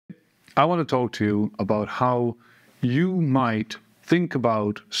I want to talk to you about how you might think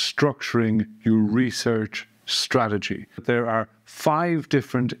about structuring your research strategy. There are 5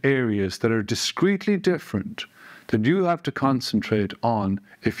 different areas that are discretely different that you have to concentrate on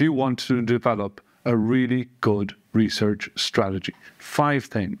if you want to develop a really good research strategy. 5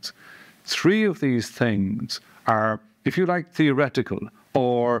 things. 3 of these things are, if you like, theoretical,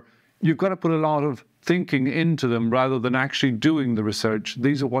 or you've got to put a lot of thinking into them rather than actually doing the research.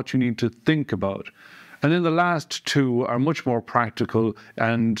 These are what you need to think about. And then the last 2 are much more practical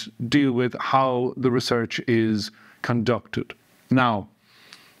and deal with how the research is conducted. Now,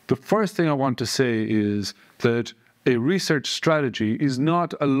 the first thing I want to say is that a research strategy is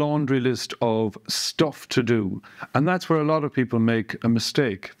not a laundry list of stuff to do. And that's where a lot of people make a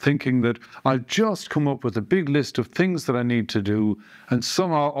mistake, thinking that I'll just come up with a big list of things that I need to do, and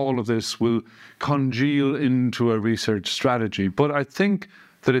somehow all of this will congeal into a research strategy. But I think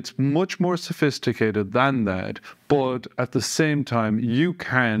that it's much more sophisticated than that. But at the same time, you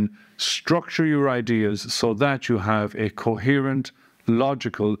can structure your ideas so that you have a coherent,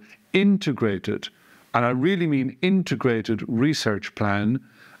 logical, integrated, and I really mean integrated research plan.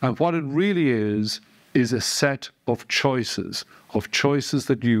 And what it really is a set of choices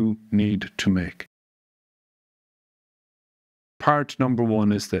that you need to make. Part number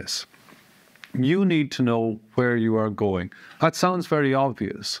 1 is this. You need to know where you are going. That sounds very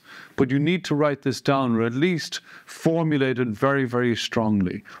obvious, but you need to write this down, or at least formulate it very, very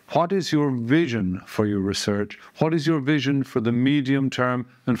strongly. What is your vision for your research? What is your vision for the medium term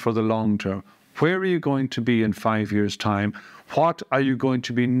and for the long term? Where are you going to be in 5 years' time? What are you going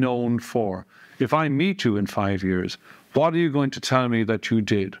to be known for? If I meet you in 5 years, what are you going to tell me that you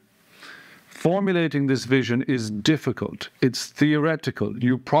did? Formulating this vision is difficult. It's theoretical.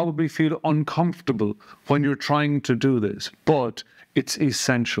 You probably feel uncomfortable when you're trying to do this, but it's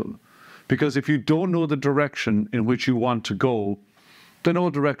essential. Because if you don't know the direction in which you want to go, then all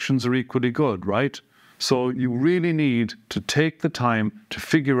directions are equally good, right? So you really need to take the time to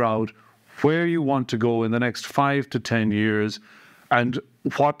figure out where you want to go in the next 5 to 10 years and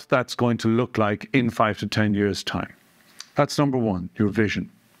what that's going to look like in 5 to 10 years' time. That's number 1, your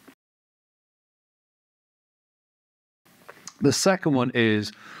vision. The second one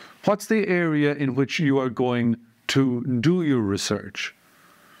is, what's the area in which you are going to do your research?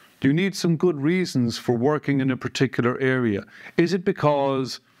 You need some good reasons for working in a particular area. Is it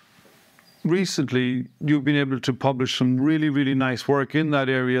because recently you've been able to publish some really, really nice work in that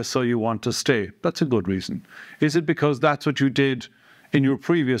area, so you want to stay? That's a good reason. Is it because that's what you did in your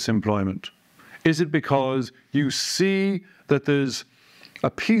previous employment? Is it because you see that there's a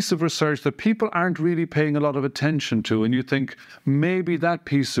piece of research that people aren't really paying a lot of attention to, and you think maybe that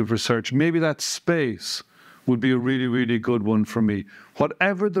piece of research, maybe that space would be a really, really good one for me?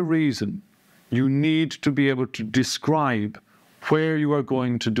 Whatever the reason, you need to be able to describe where you are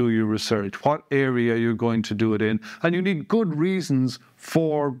going to do your research, what area you're going to do it in, and you need good reasons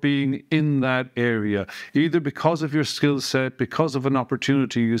for being in that area, either because of your skill set, because of an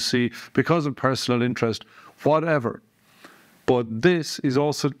opportunity you see, because of personal interest, whatever. But this is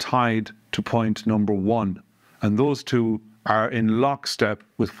also tied to point number 1, and those 2 are in lockstep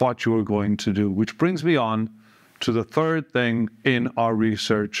with what you are going to do, which brings me on to the third thing in our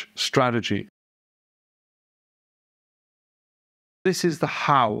research strategy. This is the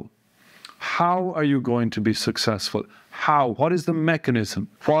how. How are you going to be successful? How? What is the mechanism?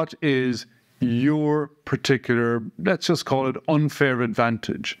 What is your particular, let's just call it, unfair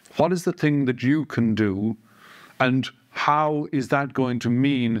advantage? What is the thing that you can do, and how is that going to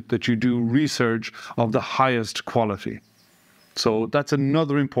mean that you do research of the highest quality? So that's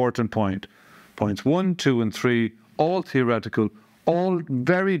another important point. Points 1, 2, and 3, all theoretical, all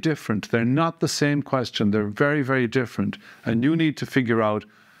very different. They're not the same question. They're very, very different. And you need to figure out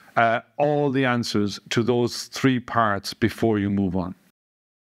all the answers to those 3 parts before you move on.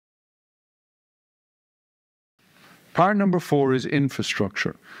 Part number 4 is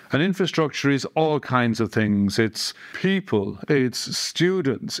infrastructure. And infrastructure is all kinds of things. It's people, it's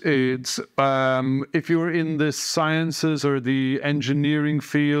students, it's if you're in the sciences or the engineering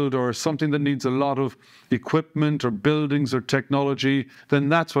field or something that needs a lot of equipment or buildings or technology, then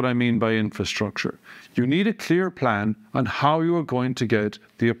that's what I mean by infrastructure. You need a clear plan on how you are going to get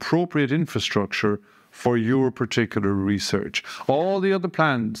the appropriate infrastructure for your particular research. All the other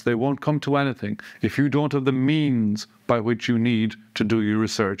plans, they won't come to anything if you don't have the means by which you need to do your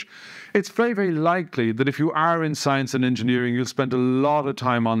research. It's very, very likely that if you are in science and engineering, you'll spend a lot of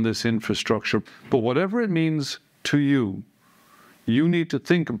time on this infrastructure. But whatever it means to you, you need to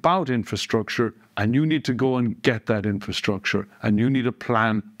think about infrastructure, and you need to go and get that infrastructure, and you need a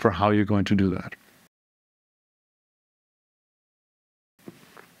plan for how you're going to do that.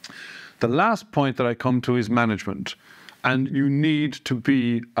 The last point that I come to is management. And you need to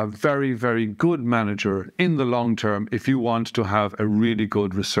be a very, very good manager in the long term if you want to have a really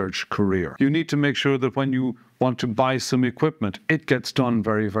good research career. You need to make sure that when you want to buy some equipment, it gets done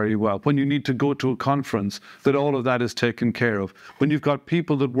very, very well. When you need to go to a conference, that all of that is taken care of. When you've got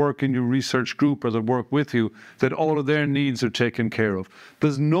people that work in your research group or that work with you, that all of their needs are taken care of.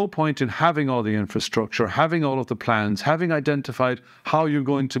 There's no point in having all the infrastructure, having all of the plans, having identified how you're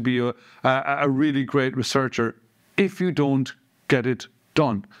going to be a really great researcher if you don't get it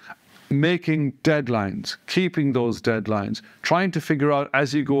done. Making deadlines, keeping those deadlines, trying to figure out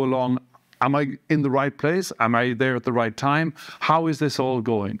as you go along, am I in the right place? Am I there at the right time? How is this all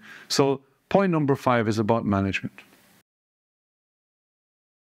going? So point number 5 is about management.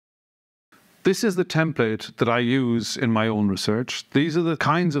 This is the template that I use in my own research. These are the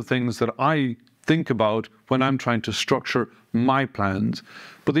kinds of things that I think about when I'm trying to structure my plans.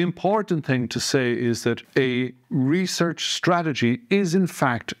 But the important thing to say is that a research strategy is in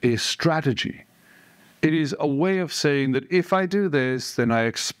fact a strategy. It is a way of saying that if I do this, then I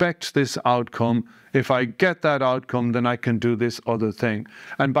expect this outcome. If I get that outcome, then I can do this other thing.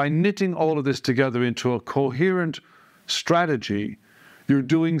 And by knitting all of this together into a coherent strategy, you're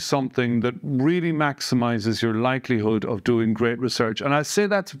doing something that really maximizes your likelihood of doing great research. And I say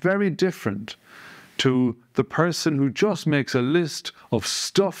that's very different to the person who just makes a list of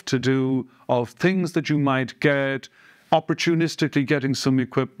stuff to do, of things that you might get, opportunistically getting some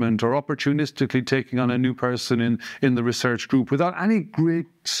equipment or opportunistically taking on a new person in the research group without any great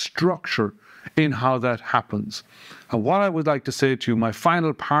structure in how that happens. And what I would like to say to you, my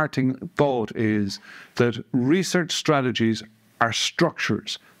final parting thought is that research strategies are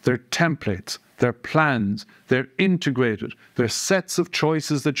structures, they're templates, they're plans, they're integrated, they're sets of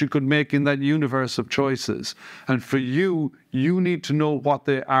choices that you could make in that universe of choices. And for you, you need to know what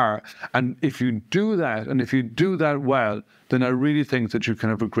they are. And if you do that, and if you do that well, then I really think that you can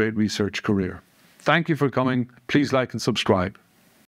have a great research career. Thank you for coming. Please like and subscribe.